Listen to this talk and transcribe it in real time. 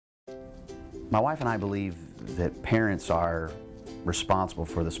My wife and I believe that parents are responsible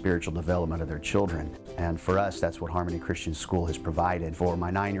for the spiritual development of their children. And for us, that's what Harmony Christian School has provided for my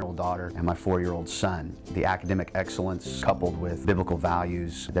 9-year-old daughter and my 4-year-old son. The academic excellence coupled with biblical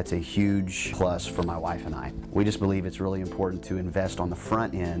values, that's a huge plus for my wife and I. We just believe it's really important to invest on the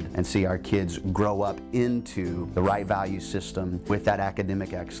front end and see our kids grow up into the right value system with that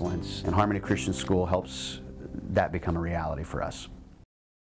academic excellence. And Harmony Christian School helps that become a reality for us.